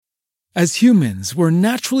As humans, we're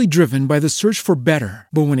naturally driven by the search for better.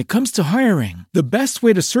 But when it comes to hiring, the best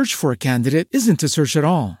way to search for a candidate isn't to search at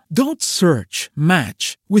all. Don't search,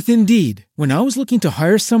 match with Indeed. When I was looking to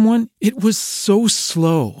hire someone, it was so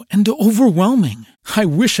slow and overwhelming. I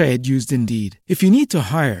wish I had used Indeed. If you need to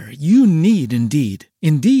hire, you need Indeed.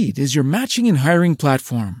 Indeed is your matching and hiring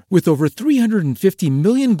platform with over 350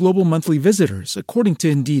 million global monthly visitors, according to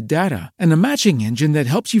Indeed data, and a matching engine that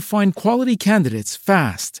helps you find quality candidates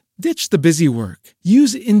fast. Ditch the busy work.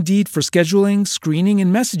 Use Indeed for scheduling, screening,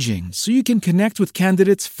 and messaging so you can connect with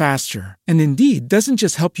candidates faster. And Indeed doesn't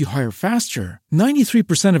just help you hire faster.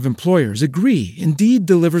 93% of employers agree Indeed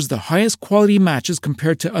delivers the highest quality matches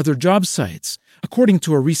compared to other job sites, according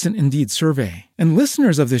to a recent Indeed survey. And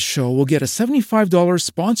listeners of this show will get a $75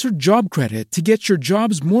 sponsored job credit to get your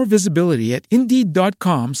jobs more visibility at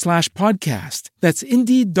Indeed.com/podcast. That's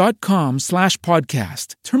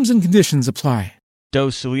Indeed.com/podcast. Terms and conditions apply.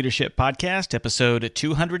 Dose of Leadership Podcast, episode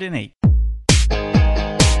 208.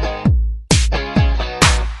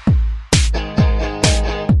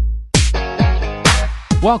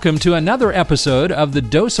 Welcome to another episode of the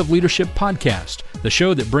Dose of Leadership Podcast, the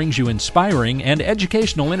show that brings you inspiring and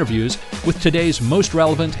educational interviews with today's most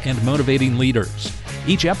relevant and motivating leaders.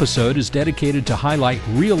 Each episode is dedicated to highlight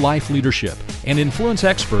real-life leadership and influence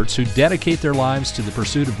experts who dedicate their lives to the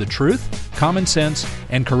pursuit of the truth, common sense,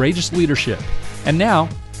 and courageous leadership. And now,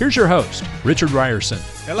 here's your host, Richard Ryerson.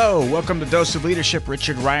 Hello, welcome to Dose of Leadership.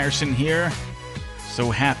 Richard Ryerson here. So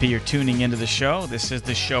happy you're tuning into the show. This is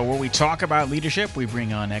the show where we talk about leadership. We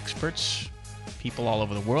bring on experts, people all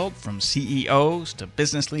over the world, from CEOs to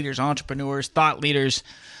business leaders, entrepreneurs, thought leaders,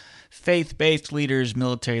 faith-based leaders,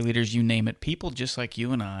 military leaders, you name it. People just like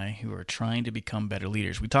you and I who are trying to become better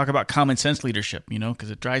leaders. We talk about common sense leadership, because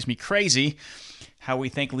it drives me crazy how we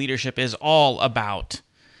think leadership is all about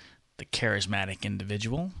the charismatic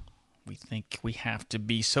individual. We think we have to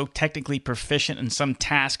be so technically proficient in some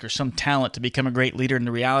task or some talent to become a great leader, and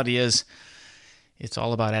the reality is it's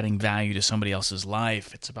all about adding value to somebody else's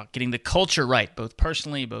life. It's about getting the culture right, both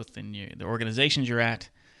personally, both in the organizations you're at,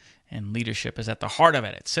 and leadership is at the heart of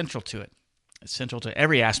it. It's central to it. It's central to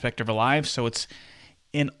every aspect of our lives, so it's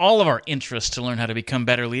in all of our interests to learn how to become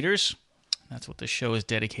better leaders. That's what this show is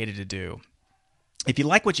dedicated to do. If you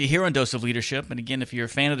like what you hear on Dose of Leadership, and again, if you're a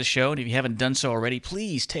fan of the show, and if you haven't done so already,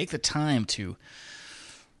 please take the time to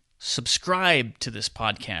subscribe to this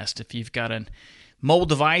podcast. If you've got a mobile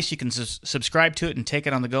device, you can subscribe to it and take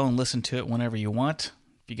it on the go and listen to it whenever you want.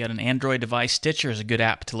 If you've got an Android device, Stitcher is a good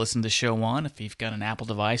app to listen to the show on. If you've got an Apple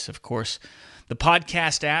device, of course, the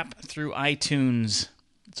podcast app through iTunes.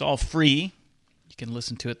 It's all free. You can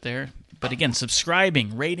listen to it there. But again,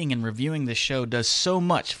 subscribing, rating, and reviewing this show does so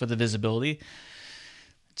much for the visibility.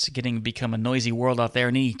 It's become a noisy world out there,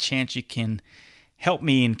 and any chance you can help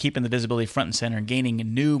me in keeping the visibility front and center and gaining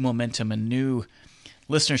new momentum and new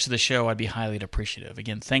listeners to the show, I'd be highly appreciative.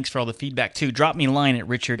 Again, thanks for all the feedback, too. Drop me a line at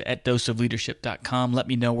richard@doseofleadership.com. Let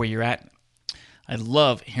me know where you're at. I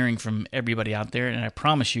love hearing from everybody out there, and I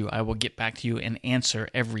promise you I will get back to you and answer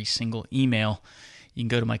every single email. You can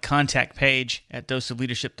go to my contact page at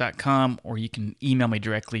doseofleadership.com, or you can email me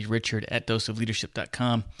directly,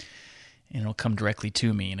 richard@doseofleadership.com. and it'll come directly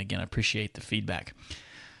to me. And again, I appreciate the feedback.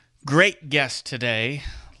 Great guest today,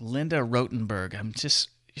 Linda Rottenberg. I'm just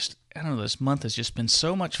I don't know, this month has just been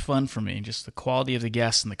so much fun for me, just the quality of the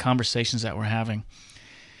guests and the conversations that we're having.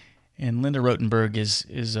 And Linda Rottenberg is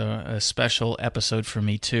a special episode for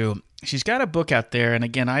me, too. She's got a book out there, and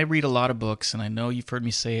again, I read a lot of books, and I know you've heard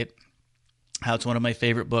me say it, how it's one of my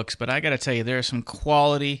favorite books, but I got to tell you, there's some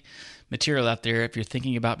quality material out there. If you're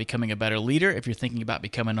thinking about becoming a better leader, if you're thinking about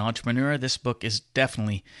becoming an entrepreneur, this book is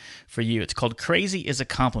definitely for you. It's called Crazy is a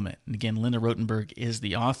Compliment. And again, Linda Rottenberg is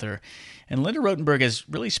the author. And Linda Rottenberg has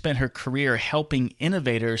really spent her career helping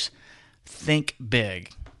innovators think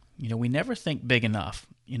big. We never think big enough.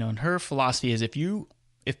 And her philosophy is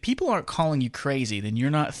if people aren't calling you crazy, then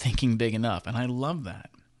you're not thinking big enough. And I love that.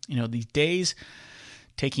 These days,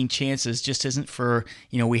 taking chances just isn't for,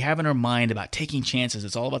 we have in our mind about taking chances.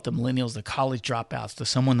 It's all about the millennials, the college dropouts, the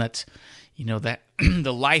someone that's, that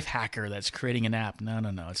the life hacker that's creating an app. No,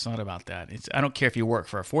 it's not about that. I don't care if you work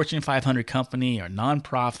for a Fortune 500 company or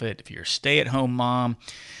nonprofit, if you're a stay-at-home mom,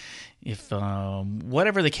 if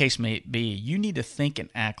whatever the case may be, you need to think and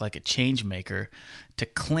act like a change maker to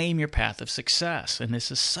claim your path of success. And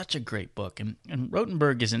this is such a great book. And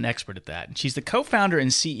Rottenberg is an expert at that. And she's the co-founder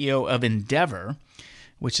and CEO of Endeavor,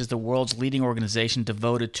 which is the world's leading organization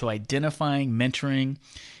devoted to identifying, mentoring,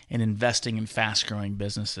 and investing in fast-growing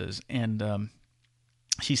businesses. And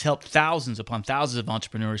She's helped thousands upon thousands of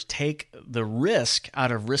entrepreneurs take the risk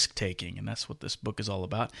out of risk-taking, and that's what this book is all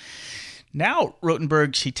about. Now,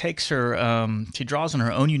 Rotenberg, she draws on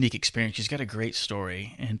her own unique experience. She's got a great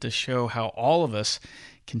story, and to show how all of us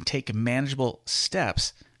can take manageable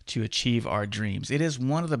steps to achieve our dreams. It is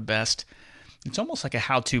one of the best. It's almost like a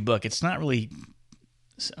how-to book. It's not really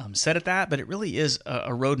set at that, but it really is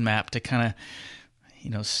a roadmap to kind of,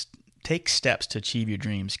 take steps to achieve your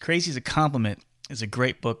dreams. Crazy as a Compliment is a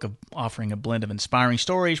great book of offering a blend of inspiring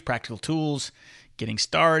stories, practical tools, getting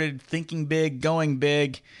started, thinking big, going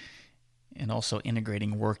big, and also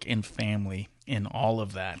integrating work and family in all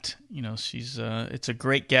of that. It's a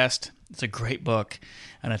great guest. It's a great book,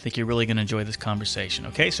 and I think you're really going to enjoy this conversation.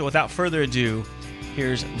 Okay, so without further ado,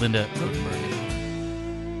 here's Linda Rotenberg.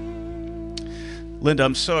 Linda,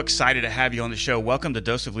 I'm so excited to have you on the show. Welcome to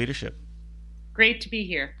Dose of Leadership. Great to be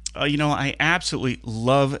here. I absolutely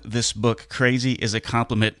love this book, Crazy is a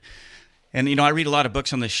Compliment. And, I read a lot of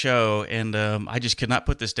books on the show, and I just could not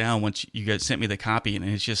put this down once you guys sent me the copy, and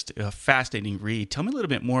it's just a fascinating read. Tell me a little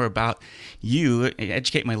bit more about you.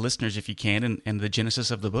 Educate my listeners, if you can, and the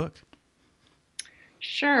genesis of the book.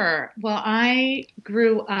 Sure. Well, I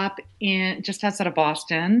grew up just outside of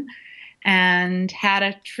Boston and had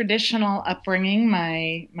a traditional upbringing.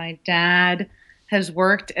 My dad has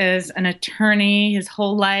worked as an attorney his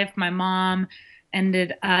whole life. My mom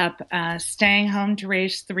ended up staying home to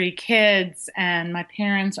raise 3 kids, and my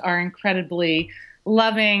parents are incredibly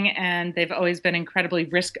loving, and they've always been incredibly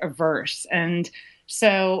risk averse. And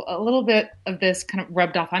so a little bit of this kind of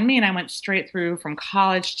rubbed off on me, and I went straight through from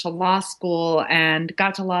college to law school, and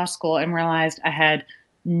got to law school and realized I had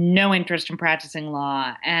no interest in practicing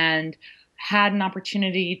law, and had an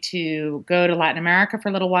opportunity to go to Latin America for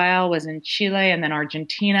a little while, was in Chile and then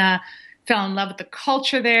Argentina, fell in love with the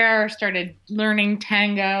culture there, started learning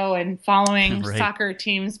tango and following soccer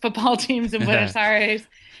teams, football teams in Buenos Aires,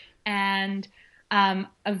 and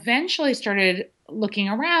eventually started looking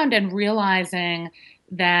around and realizing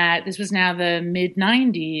that this was now the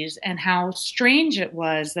mid-90s and how strange it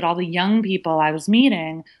was that all the young people I was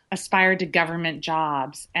meeting aspired to government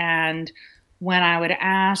jobs. And when I would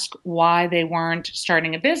ask why they weren't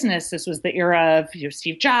starting a business, this was the era of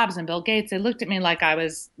Steve Jobs and Bill Gates, they looked at me like I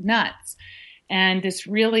was nuts. And this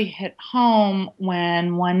really hit home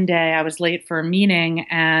when one day I was late for a meeting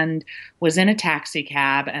and was in a taxi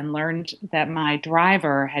cab and learned that my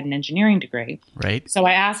driver had an engineering degree. Right. So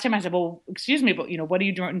I asked him, I said, well, excuse me, but what are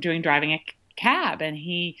you doing driving a cab? And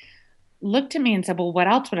he looked at me and said, well, what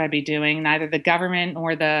else would I be doing? Neither the government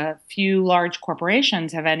nor the few large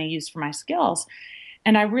corporations have any use for my skills.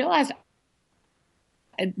 And I realized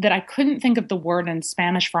that I couldn't think of the word in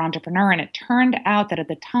Spanish for entrepreneur. And it turned out that at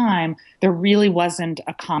the time, there really wasn't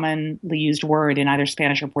a commonly used word in either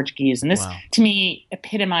Spanish or Portuguese. And this, to me,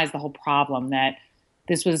 epitomized the whole problem, that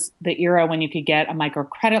this was the era when you could get a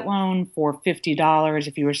microcredit loan for $50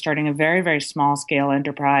 if you were starting a very, very small scale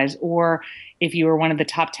enterprise, or if you were one of the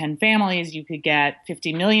top 10 families, you could get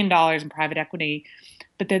 $50 million in private equity.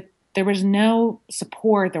 But that there was no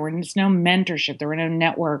support, there was no mentorship, there were no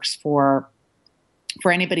networks for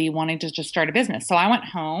anybody wanting to just start a business. So I went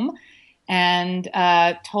home and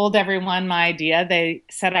told everyone my idea. They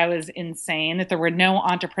said I was insane, that there were no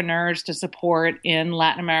entrepreneurs to support in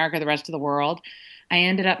Latin America, the rest of the world. I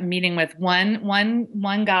ended up meeting with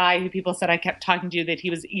one guy who people said I kept talking to, that he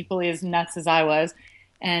was equally as nuts as I was.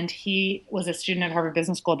 And he was a student at Harvard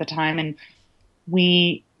Business School at the time. And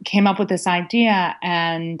we came up with this idea,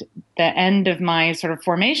 and the end of my sort of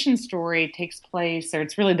formation story takes place, or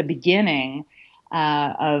it's really the beginning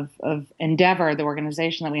of Endeavor, the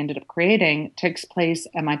organization that we ended up creating, takes place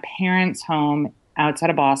at my parents' home outside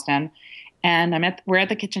of Boston. And we're at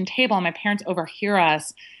the kitchen table, and my parents overhear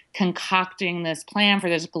us concocting this plan for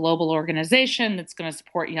this global organization that's going to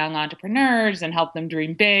support young entrepreneurs and help them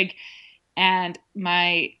dream big. And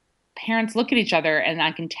my parents look at each other, and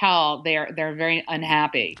I can tell they're very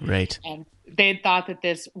unhappy. Right. And they had thought that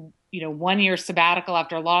this 1 year sabbatical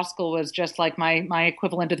after law school was just like my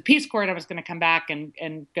equivalent to the Peace Corps. I was going to come back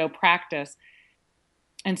and go practice.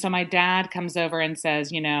 And so my dad comes over and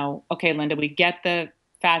says, okay, Linda, we get the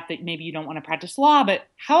fact that maybe you don't want to practice law, but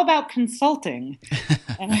how about consulting?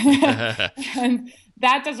 And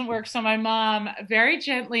that doesn't work. So my mom, very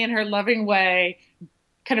gently in her loving way,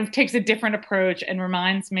 kind of takes a different approach and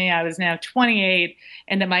reminds me I was now 28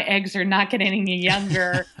 and that my eggs are not getting any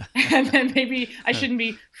younger, and then maybe I shouldn't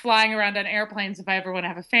be flying around on airplanes if I ever want to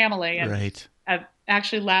have a family. And right.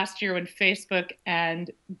 Actually, last year when Facebook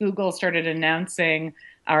and Google started announcing,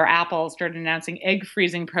 or Apple started announcing egg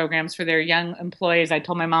freezing programs for their young employees, I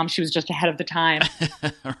told my mom she was just ahead of the time.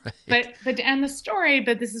 Right. But to end the story,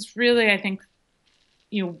 but this is really, I think,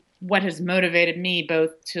 what has motivated me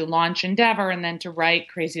both to launch Endeavor and then to write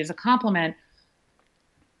Crazy as a Compliment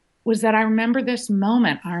was that I remember this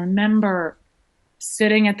moment. I remember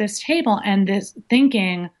sitting at this table and this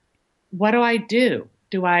thinking, what do I do?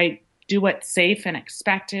 Do I do what's safe and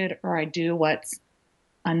expected, or I do what's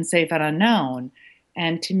unsafe and unknown?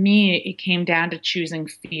 And to me, it came down to choosing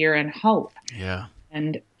fear and hope. Yeah.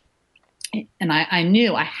 And I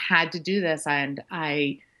knew I had to do this, and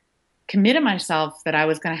I committed myself that I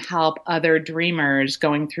was going to help other dreamers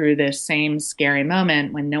going through this same scary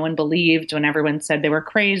moment when no one believed, when everyone said they were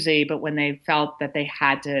crazy, but when they felt that they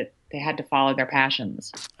had to follow their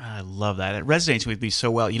passions. I love that. It resonates with me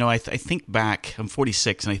so well. I think back, I'm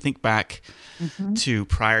 46, and I think back to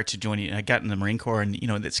prior to joining, I got in the Marine Corps, and,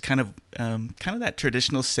 it's kind of that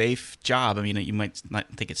traditional safe job. I mean, you might not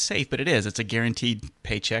think it's safe, but it is. It's a guaranteed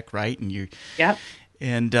paycheck, right? And Yep.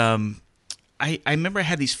 And I remember I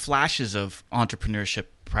had these flashes of entrepreneurship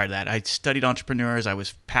prior to that. I studied entrepreneurs. I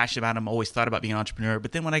was passionate about them, always thought about being an entrepreneur.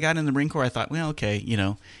 But then when I got in the Marine Corps, I thought, well, okay,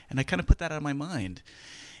 and I kind of put that out of my mind.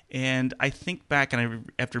 And I think back,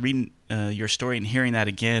 and after reading your story and hearing that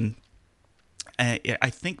again,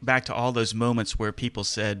 I think back to all those moments where people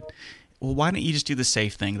said, well, why don't you just do the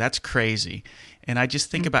safe thing? That's crazy. And I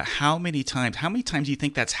just think about how many times do you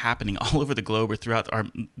think that's happening all over the globe or throughout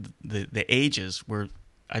the ages where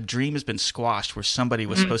a dream has been squashed, where somebody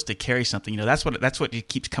was supposed to carry something? That's what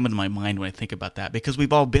keeps coming to my mind when I think about that, because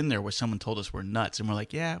we've all been there where someone told us we're nuts, and we're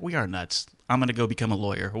like, yeah, we are nuts. I'm going to go become a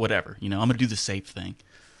lawyer or whatever. I'm going to do the safe thing.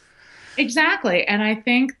 Exactly. And I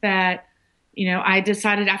think that, I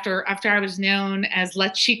decided after I was known as La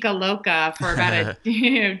Chica Loca for about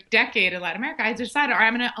a decade in Latin America, I decided, all right,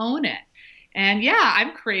 I'm going to own it. And yeah,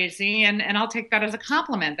 I'm crazy, and I'll take that as a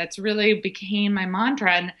compliment. That's really became my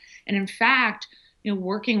mantra. And in fact,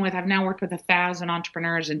 I've now worked with 1,000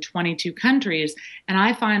 entrepreneurs in 22 countries. And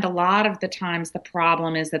I find a lot of the times the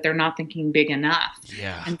problem is that they're not thinking big enough.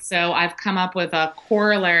 Yeah. And so I've come up with a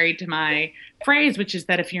corollary to my phrase, which is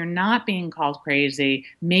that if you're not being called crazy,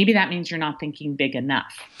 maybe that means you're not thinking big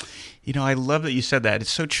enough. I love that you said that.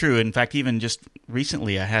 It's so true. In fact, even just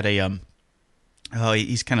recently, I had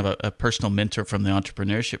he's kind of a personal mentor from the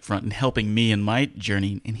entrepreneurship front and helping me in my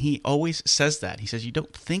journey. And he always says that. He says, you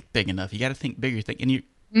don't think big enough. You got to think bigger.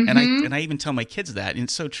 And I even tell my kids that. And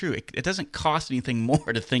it's so true. It doesn't cost anything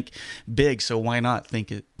more to think big. So why not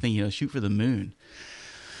shoot for the moon?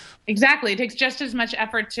 Exactly. It takes just as much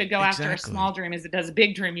effort to go after a small dream as it does a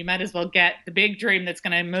big dream. You might as well get the big dream that's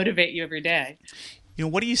going to motivate you every day.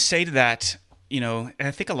 What do you say to that?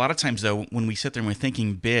 I think a lot of times, though, when we sit there and we're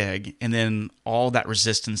thinking big, and then all that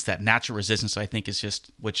resistance, that natural resistance, I think is just,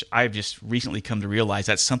 which I've just recently come to realize,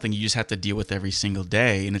 that's something you just have to deal with every single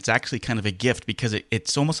day. And it's actually kind of a gift, because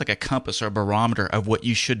it's almost like a compass or a barometer of what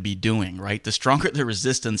you should be doing, right? The stronger the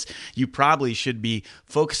resistance, you probably should be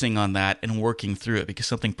focusing on that and working through it, because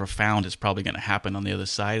something profound is probably going to happen on the other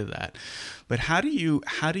side of that. But how do you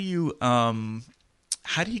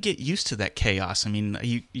get used to that chaos? I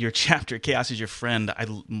mean, your chapter, Chaos is Your Friend,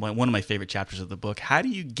 one of my favorite chapters of the book. How do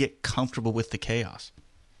you get comfortable with the chaos?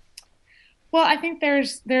 Well, I think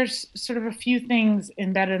there's sort of a few things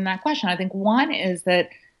embedded in that question. I think one is that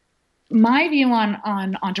my view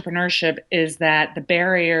on entrepreneurship is that the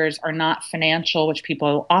barriers are not financial, which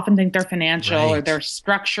people often think they're financial, right, or they're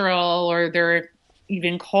structural, or they're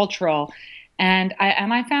even cultural. And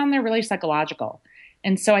I found they're really psychological.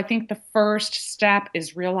 And so I think the first step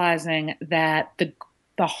is realizing that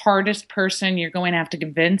the hardest person you're going to have to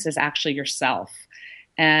convince is actually yourself.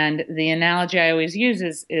 And the analogy I always use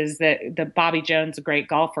is that Bobby Jones, a great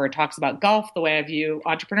golfer, talks about golf the way I view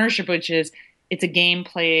entrepreneurship, which is it's a game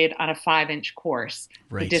played on a 5-inch course,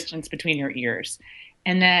 right, the distance between your ears.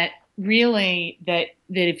 And that really that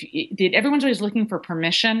everyone's always looking for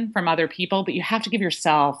permission from other people, but you have to give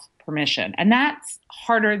yourself permission. And that's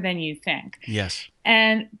harder than you think. Yes.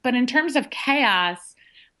 But in terms of chaos,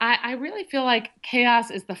 I really feel like chaos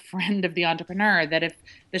is the friend of the entrepreneur, that if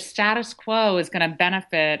the status quo is going to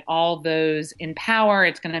benefit all those in power,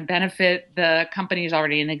 it's going to benefit the companies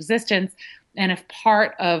already in existence. And if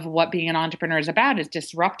part of what being an entrepreneur is about is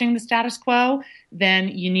disrupting the status quo, then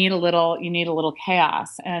you need a little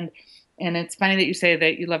chaos. And And it's funny that you say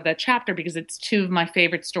that you love that chapter, because it's two of my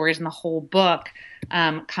favorite stories in the whole book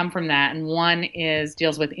come from that. And one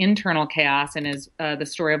deals with internal chaos and is the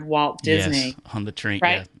story of Walt Disney. Yes, on the train.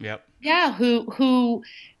 Right? Yeah. Yep. Yeah, who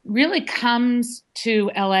really comes to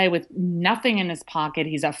LA with nothing in his pocket.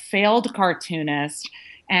 He's a failed cartoonist,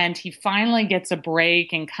 and he finally gets a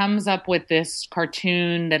break and comes up with this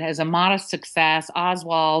cartoon that has a modest success,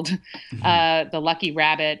 Oswald, the Lucky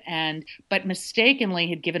Rabbit, but mistakenly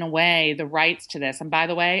had given away the rights to this. And by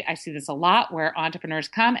the way, I see this a lot where entrepreneurs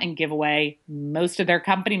come and give away most of their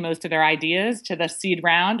company, most of their ideas to the seed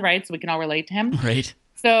round, right? So we can all relate to him. Right.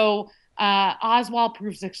 So Oswald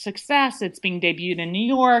proves a success. It's being debuted in New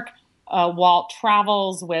York. Walt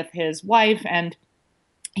travels with his wife, and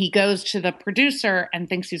he goes to the producer and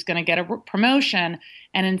thinks he's going to get a promotion,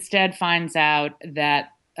 and instead finds out that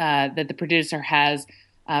the producer has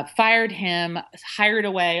fired him, hired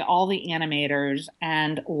away all the animators,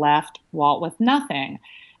 and left Walt with nothing.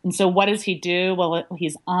 And so what does he do? Well,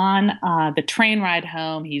 he's on the train ride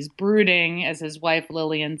home. He's brooding, as his wife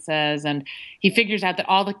Lillian says, and he figures out that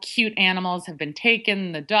all the cute animals have been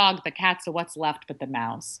taken, the dog, the cat, so what's left but the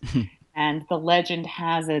mouse? And the legend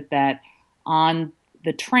has it that on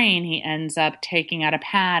the train, he ends up taking out a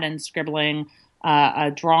pad and scribbling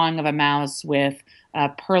a drawing of a mouse with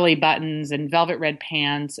pearly buttons and velvet red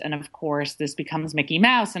pants. And of course, this becomes Mickey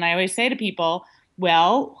Mouse. And I always say to people,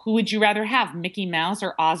 well, who would you rather have, Mickey Mouse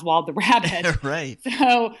or Oswald the Rabbit? Right.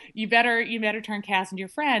 So you better turn Cass into your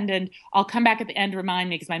friend. And I'll come back at the end to remind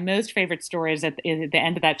me, because my most favorite story is at the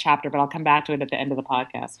end of that chapter, but I'll come back to it at the end of the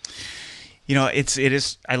podcast. You know, it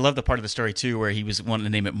is. I love the part of the story too where he was wanting to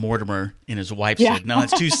name it Mortimer, and his wife said, "No,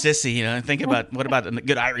 it's too sissy." You know, and think about what about a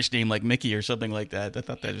good Irish name like Mickey or something like that. I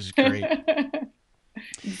thought that was great.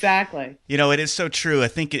 Exactly. You know, it is so true. I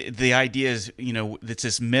think the idea is, you know, it's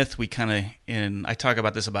this myth we kind of, and I talk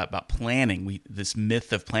about this about planning. This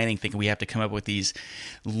myth of planning, thinking we have to come up with these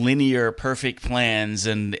linear, perfect plans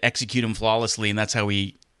and execute them flawlessly, and that's how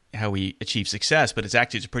we achieve success. But it's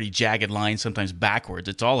a pretty jagged line, sometimes backwards.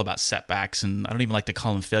 It's all about setbacks, and I don't even like to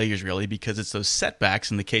call them failures really, because it's those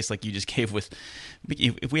setbacks. In the case like you just gave with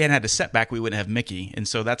Mickey, if we hadn't had a setback, we wouldn't have Mickey. And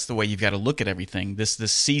so that's the way you've got to look at everything. This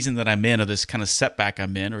season that I'm in, or this kind of setback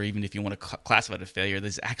I'm in, or even if you want to classify it as failure,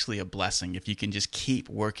 there's actually a blessing if you can just keep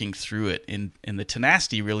working through it. And the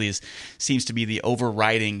tenacity really seems to be the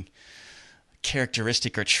overriding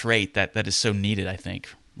characteristic or trait that is so needed, I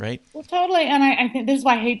think. Right? Well, totally. And I think this is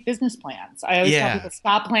why I hate business plans. I always tell people,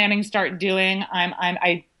 stop planning, start doing.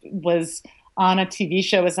 I was on a TV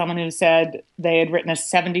show with someone who said they had written a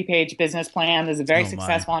 70-page business plan. There's a very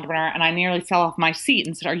successful entrepreneur, and I nearly fell off my seat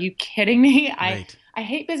and said, "Are you kidding me?" Right. I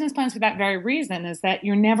hate business plans for that very reason, is that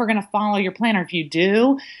you're never going to follow your plan. Or if you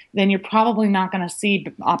do, then you're probably not going to see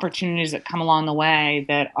opportunities that come along the way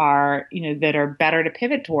that are better to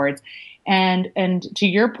pivot towards. And to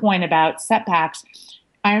your point about setbacks,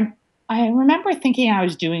 I remember thinking I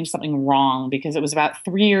was doing something wrong because it was about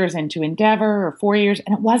 3 years into Endeavor or 4 years,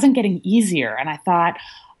 and it wasn't getting easier. And I thought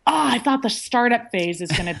the startup phase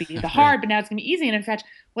is going to be the hard, but now it's going to be easy. And in fact,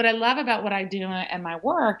 what I love about what I do and my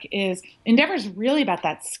work is Endeavor is really about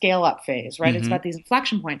that scale up phase, right? Mm-hmm. It's about these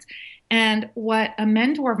inflection points. And what a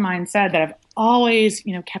mentor of mine said that I've always,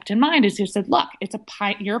 kept in mind is he said, look,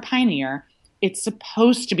 you're a pioneer. It's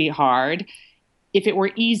supposed to be hard. If it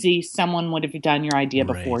were easy, someone would have done your idea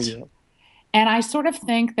before you. And I sort of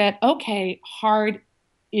think that, okay, hard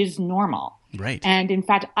is normal. Right. And in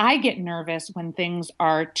fact, I get nervous when things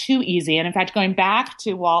are too easy. And in fact, going back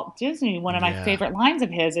to Walt Disney, one of my favorite lines of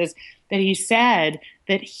his is that he said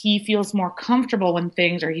that he feels more comfortable when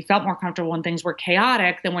he felt more comfortable when things were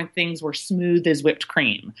chaotic than when things were smooth as whipped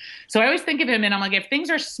cream. So I always think of him and I'm like, if things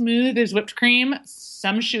are smooth as whipped cream,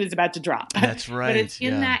 some shoe is about to drop. That's right. But it's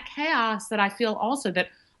in that chaos that I feel also that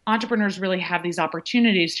entrepreneurs really have these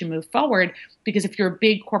opportunities to move forward, because if you're a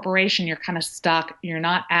big corporation, you're kind of stuck, you're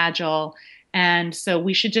not agile. And so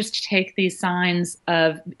we should just take these signs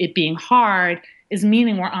of it being hard as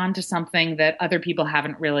meaning we're onto something that other people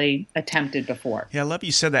haven't really attempted before. Yeah, I love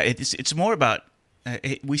you said that. It's more about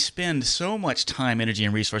we spend so much time, energy,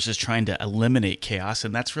 and resources trying to eliminate chaos,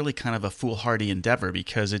 and that's really kind of a foolhardy endeavor,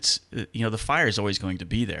 because it's the fire is always going to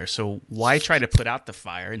be there. So why try to put out the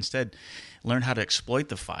fire? Instead, learn how to exploit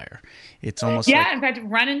the fire. It's almost in fact,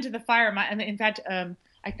 run into the fire. In fact, I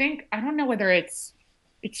don't know whether it's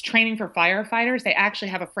training for firefighters. They actually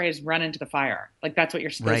have a phrase, run into the fire. Like that's what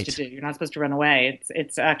you're supposed to do. You're not supposed to run away.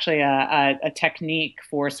 It's actually a technique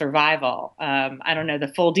for survival. I don't know the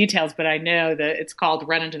full details, but I know that it's called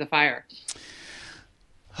run into the fire.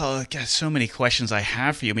 Oh, God, so many questions I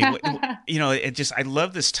have for you. I mean, I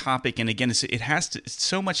love this topic. And again,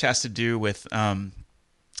 so much has to do with,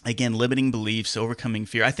 again, limiting beliefs, overcoming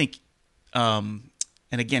fear. I think, and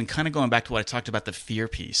again, kind of going back to what I talked about, the fear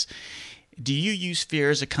piece. Do you use fear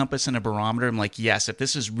as a compass and a barometer? I'm like, yes, if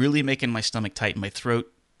this is really making my stomach tight and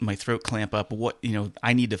my throat clamp up,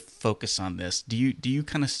 I need to focus on this. Do you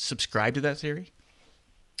kind of subscribe to that theory?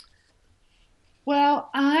 Well,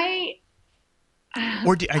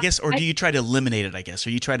 do you try to eliminate it, I guess, or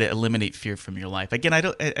you try to eliminate fear from your life? Again, I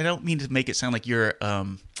don't mean to make it sound like you're,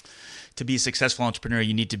 to be a successful entrepreneur,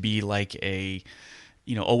 you need to be like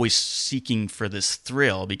always seeking for this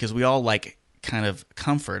thrill, because we all like kind of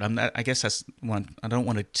comfort. I guess that's one, I don't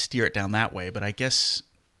want to steer it down that way, but I guess.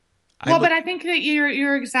 But I think that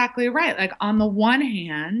you're exactly right. Like, on the one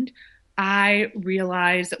hand, I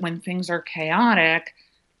realize that when things are chaotic,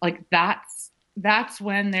 like that's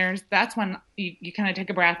when you kind of take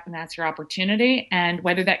a breath, and that's your opportunity. And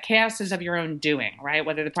whether that chaos is of your own doing, right?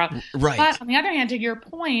 Whether the problem, right. But on the other hand, to your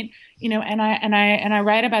point, and I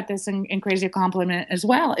write about this in Crazy Compliment as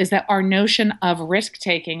well, is that our notion of risk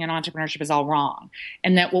taking in entrepreneurship is all wrong,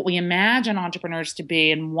 and that what we imagine entrepreneurs to be,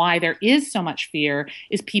 and why there is so much fear,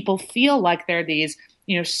 is people feel like they're these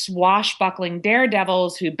swashbuckling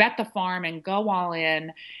daredevils who bet the farm and go all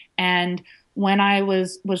in. And when I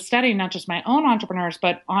was studying not just my own entrepreneurs,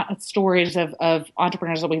 but stories of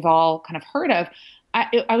entrepreneurs that we've all kind of heard of,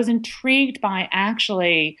 I was intrigued by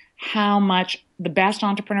actually how much the best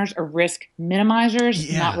entrepreneurs are risk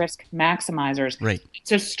minimizers, not risk maximizers. Right.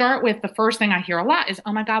 So start with the first thing I hear a lot is,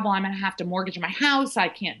 oh my God, well, I'm going to have to mortgage my house. I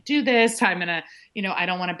can't do this. I'm going to, I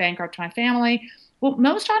don't want to bankrupt my family. Well,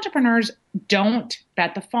 most entrepreneurs don't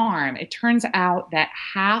bet the farm. It turns out that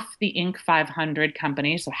half the Inc. 500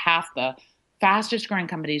 companies, so half the fastest growing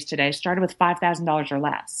companies today, started with $5,000 or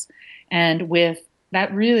less. And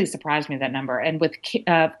that really surprised me, that number. And with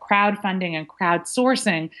crowdfunding and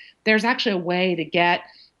crowdsourcing, there's actually a way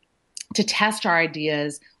to test our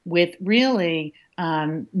ideas with really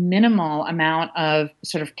minimal amount of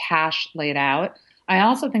sort of cash laid out. I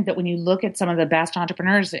also think that when you look at some of the best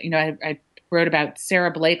entrepreneurs, I wrote about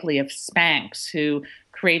Sarah Blakely of Spanx, who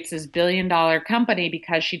creates this $1 billion company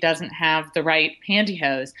because she doesn't have the right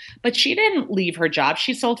pantyhose. But she didn't leave her job.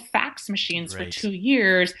 She sold fax machines for 2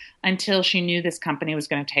 years until she knew this company was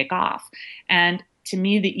going to take off. And to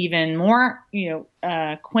me, the even more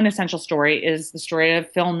quintessential story is the story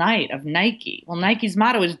of Phil Knight of Nike. Well, Nike's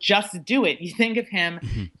motto is just do it. You think of him,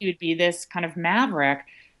 he would be this kind of maverick.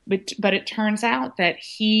 But it turns out that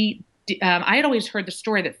I had always heard the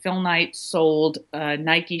story that Phil Knight sold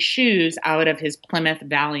Nike shoes out of his Plymouth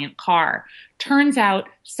Valiant car. Turns out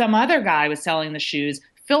some other guy was selling the shoes.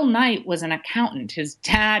 Phil Knight was an accountant. His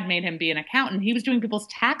dad made him be an accountant. He was doing people's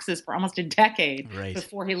taxes for almost a decade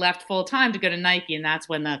before he left full time to go to Nike, and that's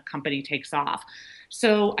when the company takes off.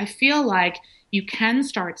 So I feel like you can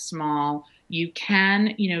start small. You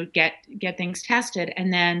can, get things tested,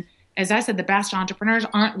 and then, as I said, the best entrepreneurs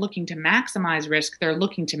aren't looking to maximize risk. They're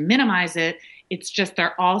looking to minimize it. It's just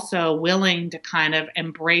they're also willing to kind of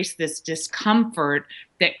embrace this discomfort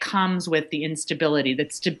that comes with the instability.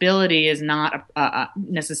 That stability is not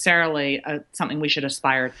necessarily something we should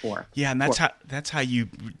aspire for. Yeah, and that's how you.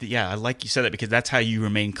 Yeah, I like you said that, because that's how you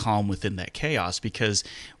remain calm within that chaos. Because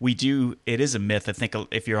it is a myth. I think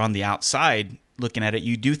if you're on the outside looking at it,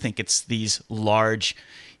 you do think it's these large,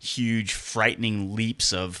 huge, frightening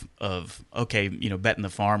leaps of betting the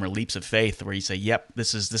farm, or leaps of faith, where you say, yep,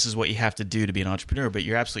 this is what you have to do to be an entrepreneur. But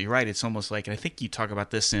you're absolutely right. It's almost like, and I think you talk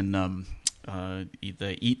about this in the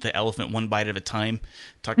Eat the Elephant One Bite at a Time,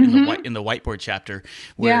 talking in the whiteboard chapter,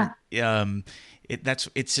 where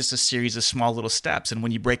it's just a series of small little steps. And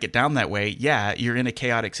when you break it down that way, you're in a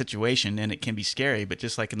chaotic situation and it can be scary. But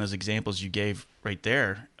just like in those examples you gave right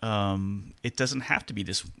there, it doesn't have to be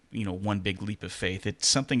this, one big leap of faith. It's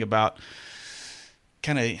something about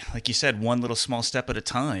kind of, like you said, one little small step at a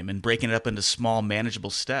time, and breaking it up into small, manageable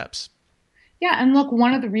steps. Yeah. And look,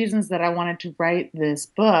 one of the reasons that I wanted to write this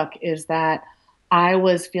book is that I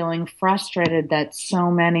was feeling frustrated that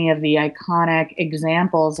so many of the iconic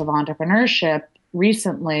examples of entrepreneurship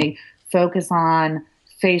recently focus on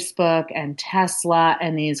Facebook and Tesla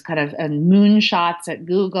and these kind of moonshots at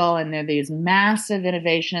Google, and they're these massive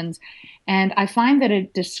innovations. And I find that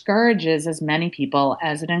it discourages as many people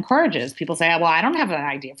as it encourages. People say, well, I don't have an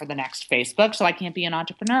idea for the next Facebook, so I can't be an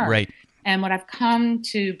entrepreneur. Right. And what I've come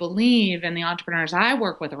to believe in the entrepreneurs I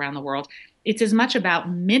work with around the world it's as much about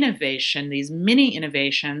minnovation, these mini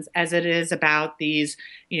innovations, as it is about these,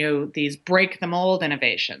 these break the mold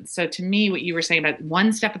innovations. So to me, what you were saying about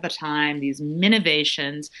one step at a time, these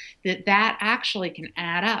minnovations, that actually can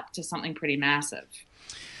add up to something pretty massive.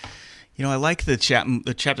 I like the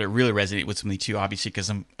chapter that really resonated with me too, obviously, because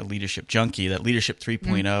I'm a leadership junkie. That Leadership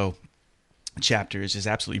 3.0 chapter is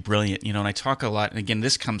absolutely brilliant. And I talk a lot, and again,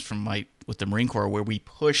 this comes from with the Marine Corps, where we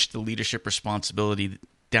push the leadership responsibility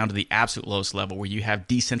down to the absolute lowest level, where you have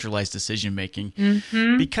decentralized decision making,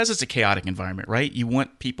 because it's a chaotic environment, right? You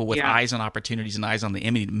want people with eyes on opportunities and eyes on the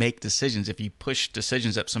enemy to make decisions. If you push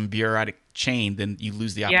decisions up some bureaucratic chain, then you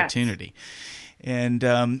lose the opportunity. And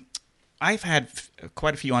I've had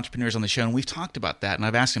quite a few entrepreneurs on the show, and we've talked about that. And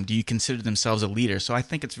I've asked them, do you consider themselves a leader? So I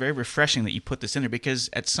think it's very refreshing that you put this in there, because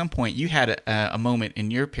at some point you had a moment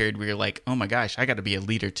in your period where you're like, oh my gosh, I got to be a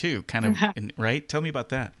leader too, kind of, right? Tell me about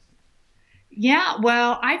that. Yeah,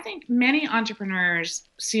 well, I think many entrepreneurs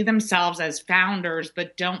see themselves as founders,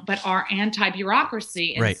 but are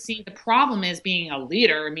anti-bureaucracy, and see the problem is being a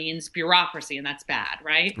leader means bureaucracy, and that's bad,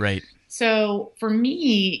 right? Right. So for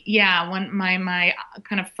me, when my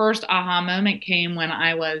kind of first aha moment came when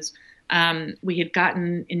I was, we had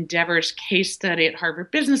gotten Endeavor's case study at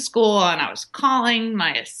Harvard Business School, and I was calling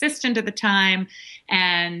my assistant at the time,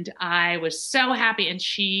 and I was so happy. And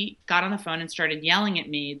she got on the phone and started yelling at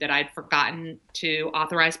me that I'd forgotten to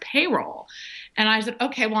authorize payroll. And I said,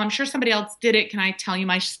 okay, well, I'm sure somebody else did it. Can I tell you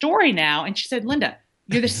my story now? And she said, Linda,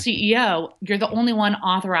 you're the CEO. You're the only one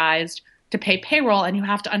authorized to pay payroll, and you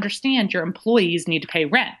have to understand your employees need to pay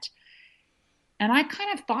rent. And I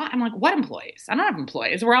kind of thought, I'm like, what employees? I don't have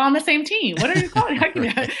employees. We're all on the same team. What are you calling?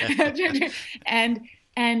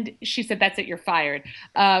 And she said, that's it. You're fired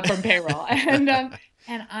from payroll.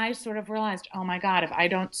 And I sort of realized, oh my God, if I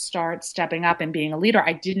don't start stepping up and being a leader,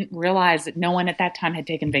 I didn't realize that no one at that time had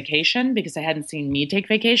taken vacation, because they hadn't seen me take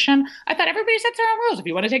vacation. I thought everybody sets their own rules. If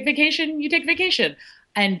you want to take vacation, you take vacation.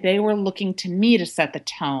 And they were looking to me to set the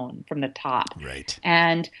tone from the top. Right.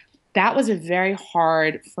 And that was very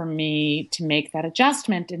hard for me to make that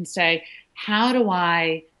adjustment and say, how do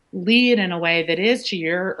I lead in a way that is, to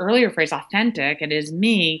your earlier phrase, authentic? It is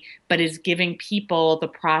me, but is giving people the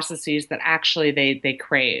processes that actually they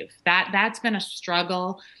crave. That's been a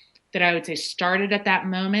struggle that I would say started at that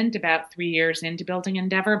moment about 3 years into building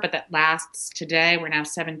Endeavor, but that lasts today. We're now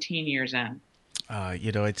 17 years in.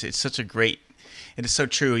 It's such a great, it is so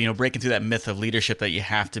true, breaking through that myth of leadership that you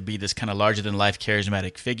have to be this kind of larger than life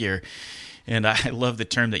charismatic figure. And I love the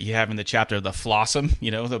term that you have in the chapter, the flossom,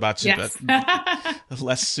 about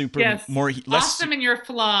less super, more less awesome in your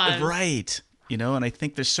flaws. Right. And I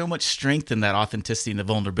think there's so much strength in that authenticity and the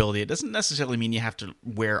vulnerability. It doesn't necessarily mean you have to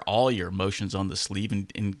wear all your emotions on the sleeve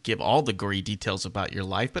and give all the gory details about your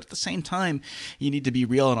life. But at the same time, you need to be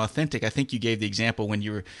real and authentic. I think you gave the example when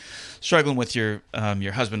you were struggling with your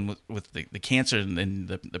husband with the cancer and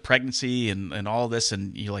the pregnancy and all this.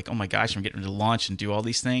 And you're like, oh my gosh, I'm getting ready to launch and do all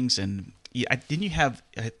these things. And didn't you have,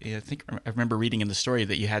 I think I remember reading in the story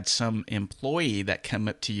that you had some employee that come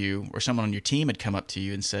up to you, or someone on your team had come up to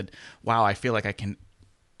you and said, wow, I feel like I can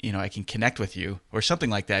connect with you, or something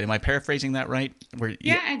like that. Am I paraphrasing that right?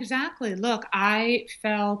 Yeah, exactly. Look, I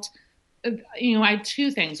felt, I had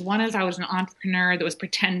two things. One is I was an entrepreneur that was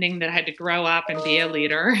pretending that I had to grow up and be a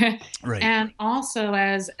leader. Right. And also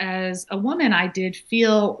as a woman, I did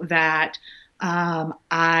feel that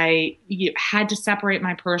I had to separate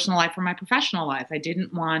my personal life from my professional life. I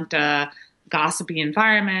didn't want a gossipy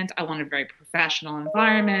environment. I wanted a very professional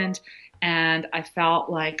environment. And I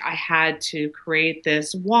felt like I had to create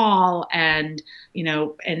this wall and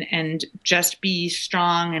just be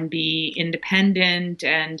strong and be independent.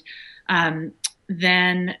 And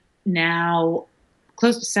then now,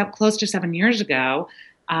 close to 7 years ago,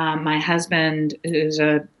 my husband, who's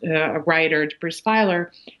a writer, Bruce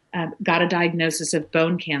Feiler, got a diagnosis of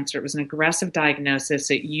bone cancer. It was an aggressive diagnosis.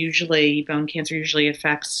 Bone cancer usually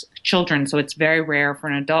affects children, so it's very rare for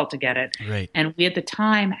an adult to get it. Right. And we at the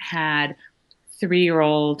time had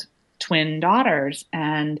 3-year-old twin daughters,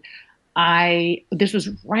 and this was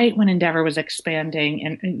right when Endeavor was expanding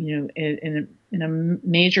and in a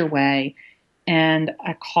major way. And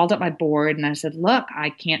I called up my board and I said, look, I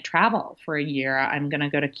can't travel for a year. I'm going to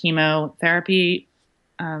go to chemotherapy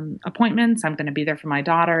appointments. I'm going to be there for my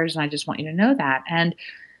daughters. And I just want you to know that. And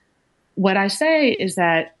what I say is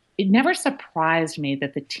that it never surprised me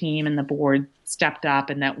that the team and the board stepped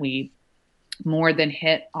up and that we more than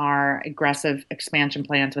hit our aggressive expansion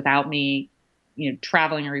plans without me,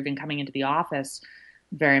 traveling or even coming into the office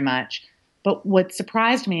very much. But what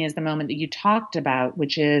surprised me is the moment that you talked about,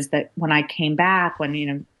 which is that when I came back,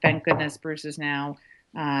 thank goodness Bruce is now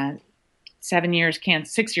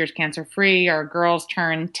 6 years cancer free. Our girls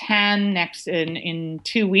turn 10 next in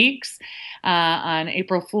 2 weeks on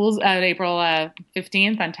April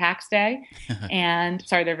 15th on Tax Day. And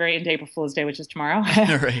sorry, they're very into April Fool's Day, which is tomorrow.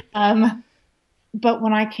 Right. But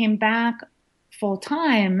when I came back full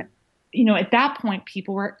time, at that point,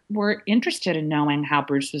 people were interested in knowing how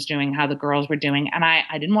Bruce was doing, how the girls were doing. And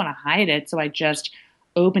I didn't want to hide it. So I just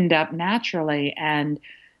opened up naturally. And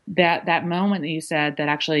that moment that you said that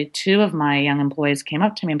actually 2 of my young employees came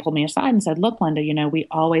up to me and pulled me aside and said, look, Linda, we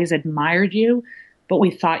always admired you, but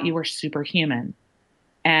we thought you were superhuman.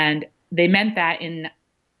 And they meant that in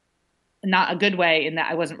not a good way, in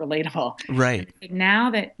that I wasn't relatable. Right.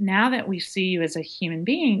 Now that we see you as a human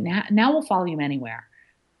being, now we'll follow you anywhere.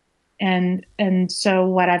 And so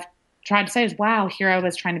what I've tried to say is, wow, here I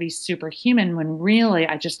was trying to be superhuman when really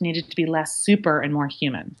I just needed to be less super and more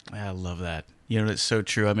human. I love that. It's so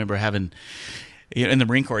true. I remember having, in the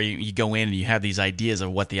Marine Corps, you go in and you have these ideas of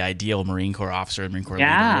what the ideal Marine Corps officer and Marine Corps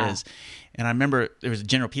leader is. And I remember there was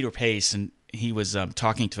General Peter Pace, and he was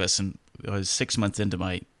talking to us, and it was 6 months into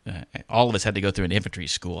my, all of us had to go through an infantry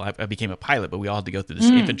school. I became a pilot, but we all had to go through this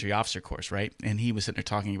infantry officer course, right? And he was sitting there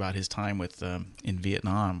talking about his time with in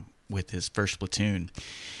Vietnam with his first platoon.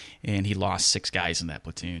 And he lost 6 guys in that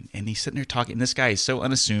platoon. And he's sitting there talking. And this guy is so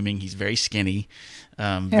unassuming. He's very skinny,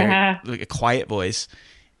 like a quiet voice.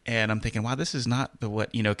 And I'm thinking, wow, this is not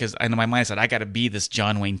because in my mind I said, I got to be this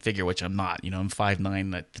John Wayne figure, which I'm not. I'm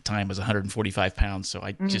 5'9", at the time was 145 pounds. So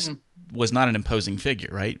I just was not an imposing figure,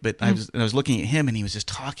 right? But I was looking at him, and he was just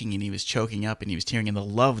talking, and he was choking up, and he was tearing, and the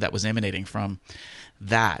love that was emanating from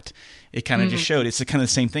that, it kind of just showed. It's the kind of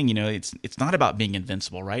the same thing, it's not about being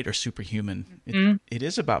invincible, right, or superhuman. It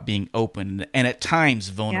is about being open and at times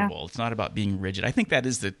vulnerable. It's not about being rigid. I think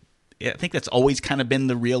that's always kind of been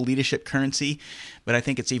the real leadership currency, but I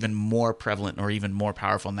think it's even more prevalent or even more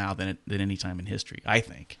powerful now than any time in history, I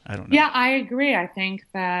think. I don't know. Yeah, I agree. I think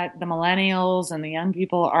that the millennials and the young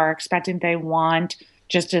people are expecting,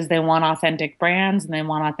 just as they want authentic brands and they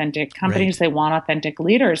want authentic companies, They want authentic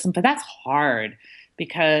leaders. But that's hard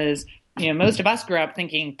because, most of us grew up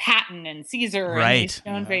thinking Patton and Caesar and these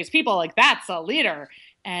stone-faced people, like that's a leader.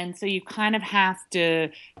 And so you kind of have to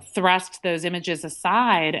thrust those images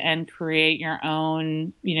aside and create your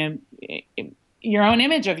own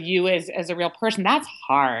image of you as a real person. That's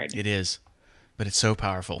hard. It is, but it's so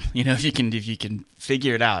powerful. If you can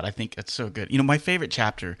figure it out, I think that's so good. My favorite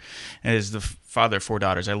chapter is the father of 4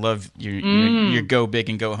 daughters. I love your go big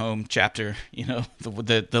and go home chapter.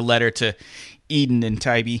 The letter to Eden and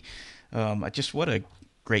Tybee. What a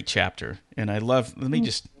great chapter. And let me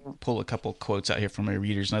just pull a couple quotes out here from my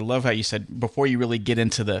readers. And I love how you said, before you really get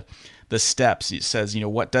into the steps, it says,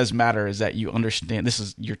 what does matter is that you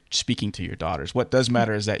understand, you're speaking to your daughters. What does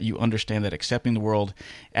matter is that you understand that accepting the world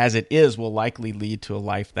as it is will likely lead to a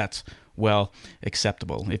life that's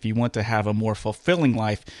acceptable. If you want to have a more fulfilling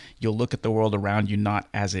life, you'll look at the world around you not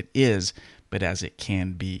as it is, but as it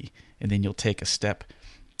can be. And then you'll take a step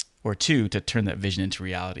or 2 to turn that vision into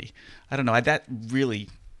reality. I don't know.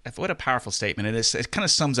 What a powerful statement. And it kind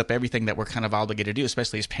of sums up everything that we're kind of obligated to do,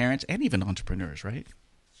 especially as parents and even entrepreneurs, right?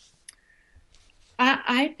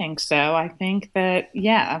 I think so. I think that,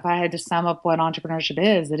 if I had to sum up what entrepreneurship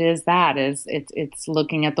is, it's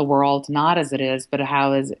looking at the world not as it is, but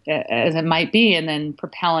as it might be, and then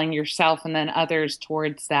propelling yourself and then others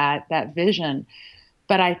towards that vision.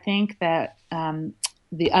 But I think that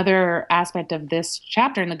the other aspect of this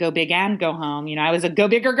chapter in the go big and go home, I was a go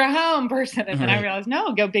big or go home person. And then I realized,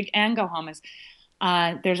 no, go big and go home is,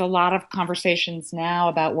 there's a lot of conversations now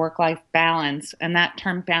about work-life balance. And that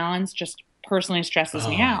term balance just personally stresses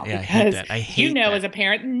me out because I hate that. As a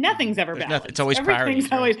parent, nothing's ever balanced. It's always everything's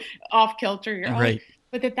priorities, always off kilter. You're always,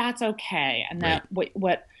 but that's okay. And that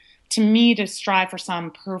what to me, to strive for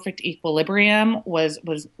some perfect equilibrium was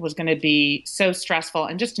going to be so stressful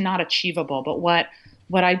and just not achievable. But what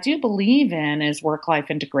I do believe in is work-life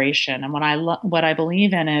integration. And what I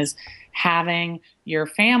believe in is having your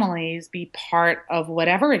families be part of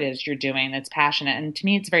whatever it is you're doing that's passionate. And to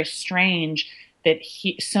me, it's very strange that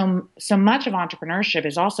so much of entrepreneurship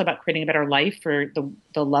is also about creating a better life for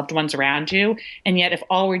the loved ones around you. And yet if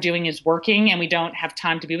all we're doing is working and we don't have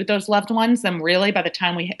time to be with those loved ones, then really by the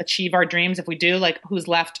time we achieve our dreams, if we do, like who's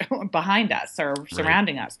left behind us or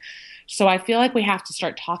surrounding us? So I feel like we have to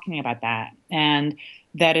start talking about that, and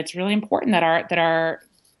that it's really important that our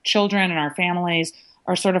children and our families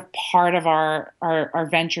are sort of part of our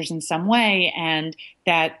ventures in some way, and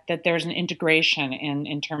that there's an integration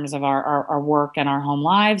in terms of our work and our home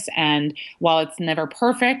lives. And while it's never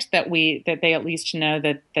perfect, that they at least know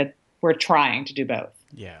that we're trying to do both.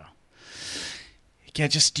 Yeah. Yeah,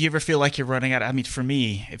 just do you ever feel like you're running out? I mean, for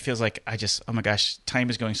me, it feels like oh my gosh, time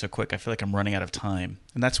is going so quick. I feel like I'm running out of time.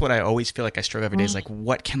 And that's what I always feel like I struggle every day is like,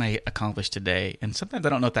 what can I accomplish today? And sometimes I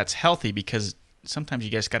don't know if that's healthy because sometimes you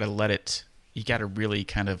guys got to you got to really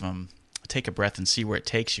kind of take a breath and see where it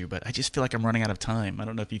takes you. But I just feel like I'm running out of time. I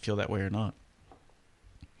don't know if you feel that way or not.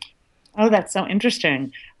 Oh, that's so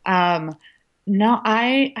interesting. No,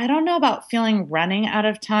 I don't know about feeling running out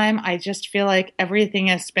of time. I just feel like everything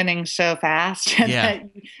is spinning so fast, and Yeah.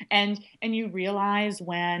 and you realize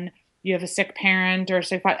when you have a sick parent or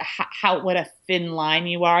sick how what a thin line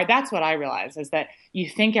you are. That's what I realize is that you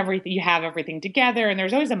think you have everything together, and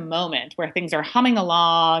there's always a moment where things are humming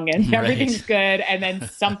along and everything's good, and then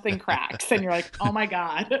something cracks, and you're like, oh my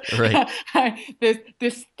god, Right.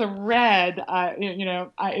 this thread,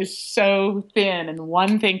 is so thin, and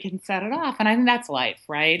one thing can set it off, and I think that's life,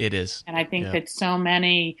 right? It is. And I think that so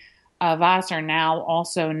many of us are now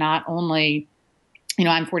also not only,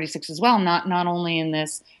 I'm 46 as well, not only in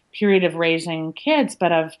this period of raising kids,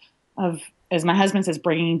 but of as my husband says,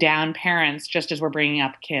 bringing down parents just as we're bringing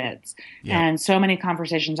up kids. Yeah. And so many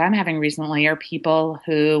conversations I'm having recently are people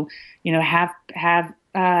who, have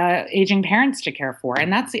aging parents to care for.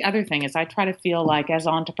 And that's the other thing is I try to feel like as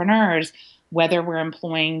entrepreneurs, whether we're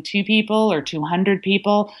employing 2 people or 200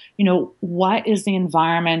 people, what is the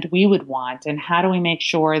environment we would want? And how do we make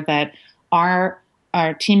sure that our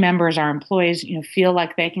team members, our employees, feel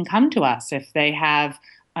like they can come to us if they have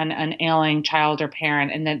an ailing child or parent,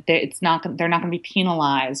 and that they're not going to be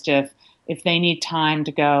penalized if they need time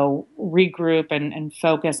to go regroup and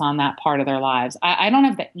focus on that part of their lives. I don't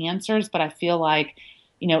have the answers, but I feel like,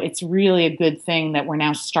 it's really a good thing that we're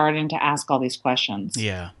now starting to ask all these questions.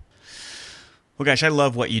 Yeah. Well, gosh, I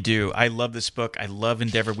love what you do. I love this book. I love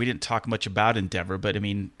Endeavor. We didn't talk much about Endeavor, but I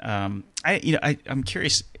mean, I'm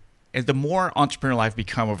curious. The more entrepreneurial I've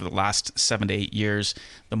become over the last 7 to 8 years,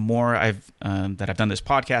 the more I've done this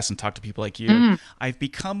podcast and talked to people like you, I've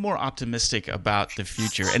become more optimistic about the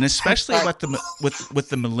future, and especially with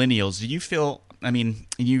the millennials. Do you feel? I mean,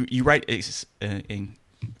 you write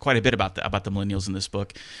quite a bit about the millennials in this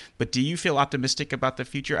book, but do you feel optimistic about the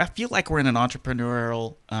future? I feel like we're in an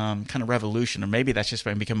entrepreneurial kind of revolution, or maybe that's just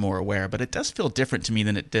why I'm becoming more aware. But it does feel different to me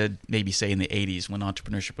than it did maybe say in the '80s when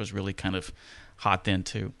entrepreneurship was really kind of hot then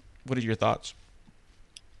too. What are your thoughts?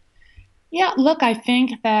 Yeah, look, I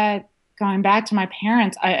think that going back to my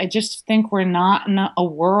parents, I just think we're not in a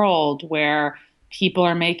world where people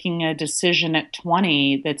are making a decision at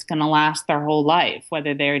 20 that's going to last their whole life,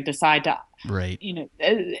 whether they decide to, right.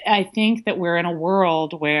 I think that we're in a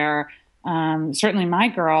world where certainly my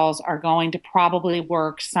girls are going to probably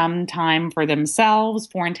work some time for themselves.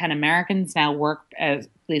 4 in 10 Americans now work as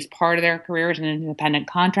at least part of their career as an independent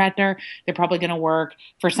contractor. They're probably going to work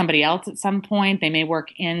for somebody else at some point. They may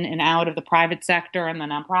work in and out of the private sector and the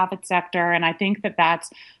nonprofit sector. And I think that that's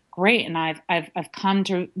great. And I've come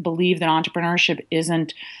to believe that entrepreneurship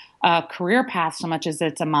isn't a career path so much as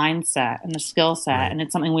it's a mindset and a skill set. Right. And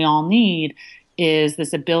it's something we all need, is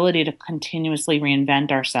this ability to continuously reinvent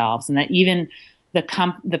ourselves. And that even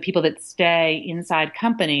the people that stay inside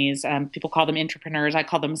companies, people call them entrepreneurs. I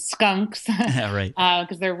call them skunks, right?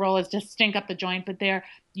 Because their role is just stink up the joint. But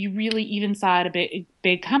you really, even inside a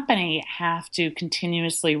big company, have to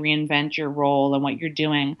continuously reinvent your role and what you're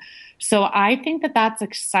doing. So I think that that's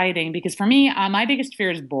exciting because for me, my biggest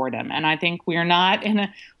fear is boredom, and I think we're in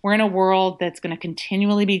a world that's going to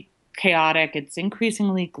continually be chaotic. It's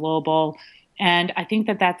increasingly global. And I think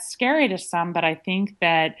that that's scary to some, but I think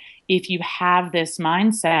that if you have this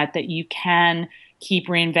mindset that you can keep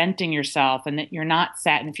reinventing yourself and that you're not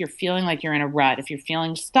set, and if you're feeling like you're in a rut, if you're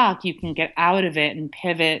feeling stuck, you can get out of it and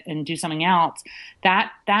pivot and do something else.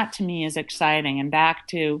 That to me is exciting. And back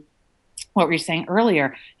to what we were saying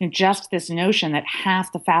earlier, just this notion that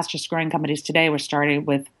half the fastest growing companies today were started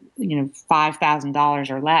with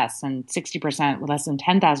 $5,000 or less, and 60% with less than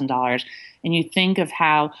 $10,000. And you think of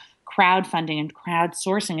how crowdfunding and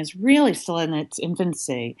crowdsourcing is really still in its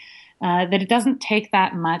infancy, that it doesn't take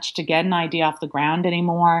that much to get an idea off the ground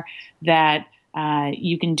anymore, that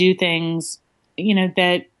you can do things,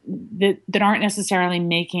 that aren't necessarily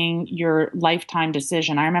making your lifetime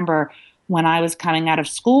decision. I remember when I was coming out of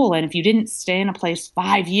school, and if you didn't stay in a place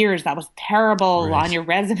 5 years, that was terrible right. on your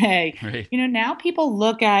resume. Right. Now people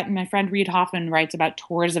look at, my friend Reid Hoffman writes about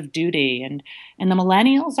tours of duty, and the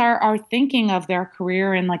millennials are thinking of their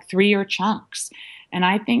career in like 3-year chunks. And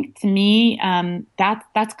I think to me,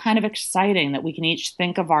 that's kind of exciting that we can each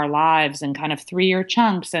think of our lives in kind of 3-year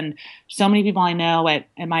chunks. And so many people I know at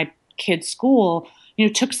my kids' school,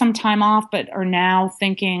 took some time off but are now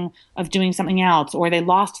thinking of doing something else, or they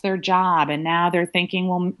lost their job and now they're thinking,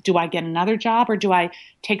 well, do I get another job, or do I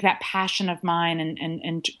take that passion of mine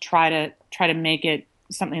and try to make it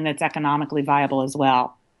something that's economically viable as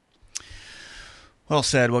well? Well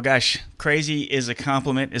said. Well, gosh, Crazy is a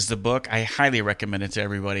Compliment is the book. I highly recommend it to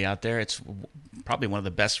everybody out there. It's probably one of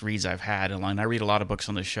the best reads I've had. And I read a lot of books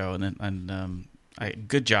on the show,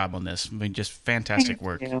 good job on this. I mean, just fantastic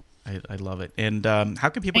work. I love it. And how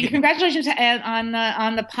can people get... Congratulations on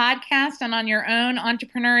the podcast and on your own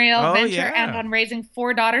entrepreneurial venture and on raising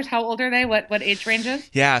 4 daughters. How old are they? What age ranges?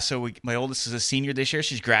 Yeah, so my oldest is a senior this year.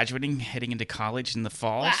 She's graduating, heading into college in the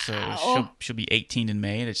fall. Wow. So she'll be 18 in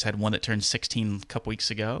May. I just had one that turned 16 a couple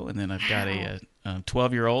weeks ago, and then I've got a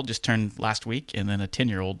 12-year-old just turned last week, and then a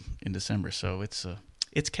 10-year-old in December. So it's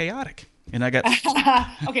chaotic. And I got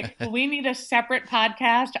okay. Well, we need a separate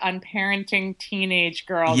podcast on parenting teenage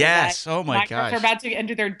girls. Yes. Oh my gosh. Girls are about to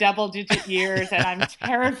enter their double-digit years, and I'm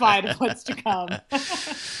terrified of what's to come.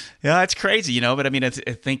 Yeah, it's crazy, But I mean, I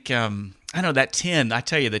think I know that 10. I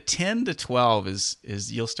tell you, the 10 to 12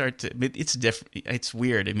 is you'll start to. It's different. It's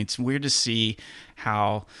weird. I mean, it's weird to see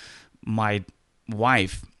how my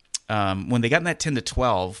wife, when they got in that 10 to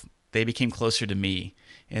 12, they became closer to me.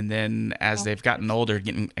 And then as they've gotten older,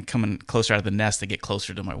 coming closer out of the nest, they get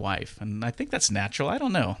closer to my wife. And I think that's natural. I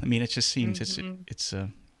don't know. I mean, it just seems it's I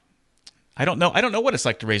don't know. I don't know what it's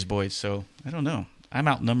like to raise boys, so I don't know. I'm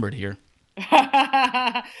outnumbered here.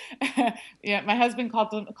 Yeah, my husband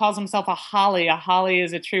calls himself a holly. A holly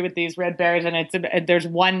is a tree with these red berries, and there's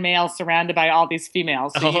one male surrounded by all these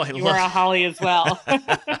females. So you are a holly as well.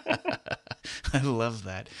 I love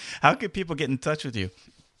that. How can people get in touch with you?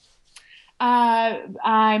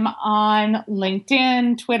 I'm on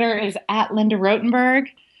LinkedIn. Twitter is at Linda Rotenberg.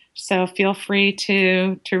 So feel free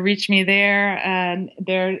to reach me there.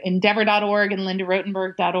 There, Endeavor.org and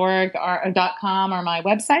lindarotenberg.org.com are my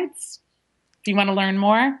websites if you want to learn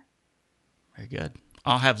more. Very good.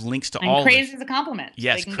 I'll have links to and all. Crazy is a Compliment.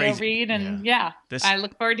 Yes, they can Crazy. Go read and I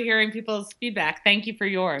look forward to hearing people's feedback. Thank you for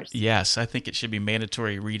yours. Yes, I think it should be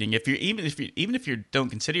mandatory reading. Even if you don't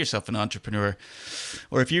consider yourself an entrepreneur,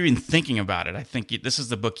 or if you're even thinking about it, I think this is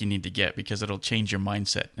the book you need to get because it'll change your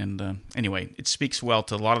mindset. And anyway, it speaks well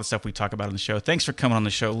to a lot of the stuff we talk about on the show. Thanks for coming on the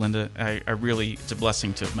show, Linda. I really, it's a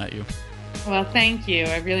blessing to have met you. Well, thank you.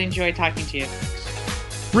 I really enjoyed talking to you.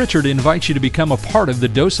 Richard invites you to become a part of the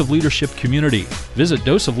Dose of Leadership community. Visit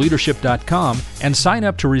doseofleadership.com and sign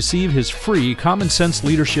up to receive his free Common Sense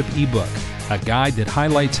Leadership ebook, a guide that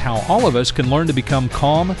highlights how all of us can learn to become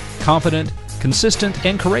calm, confident, consistent,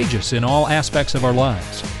 and courageous in all aspects of our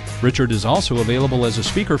lives. Richard is also available as a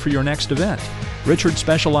speaker for your next event. Richard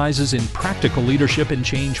specializes in practical leadership and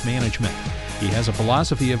change management. He has a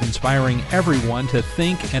philosophy of inspiring everyone to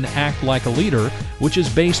think and act like a leader, which is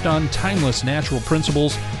based on timeless natural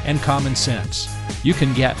principles and common sense. You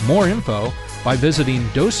can get more info by visiting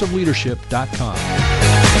doseofleadership.com.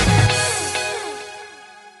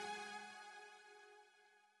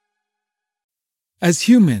 As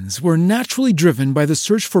humans, we're naturally driven by the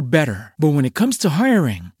search for better. But when it comes to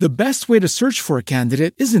hiring, the best way to search for a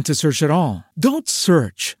candidate isn't to search at all. Don't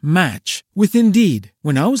search, match with Indeed.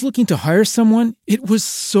 When I was looking to hire someone, it was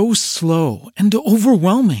so slow and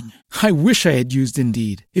overwhelming. I wish I had used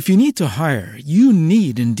Indeed. If you need to hire, you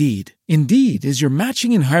need Indeed. Indeed is your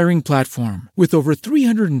matching and hiring platform with over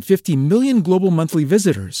 350 million global monthly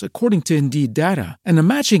visitors, according to Indeed data, and a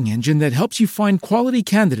matching engine that helps you find quality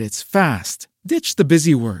candidates fast. Ditch the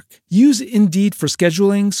busy work. Use Indeed for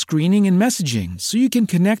scheduling, screening, and messaging so you can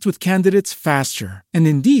connect with candidates faster. And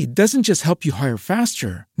Indeed doesn't just help you hire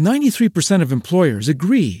faster. 93% of employers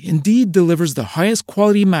agree Indeed delivers the highest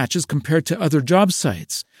quality matches compared to other job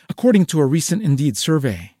sites, according to a recent Indeed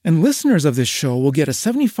survey. And listeners of this show will get a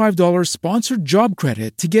 $75 sponsored job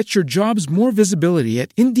credit to get your jobs more visibility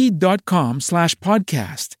at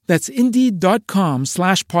Indeed.com/podcast. That's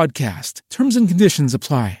Indeed.com/podcast. Terms and conditions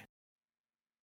apply.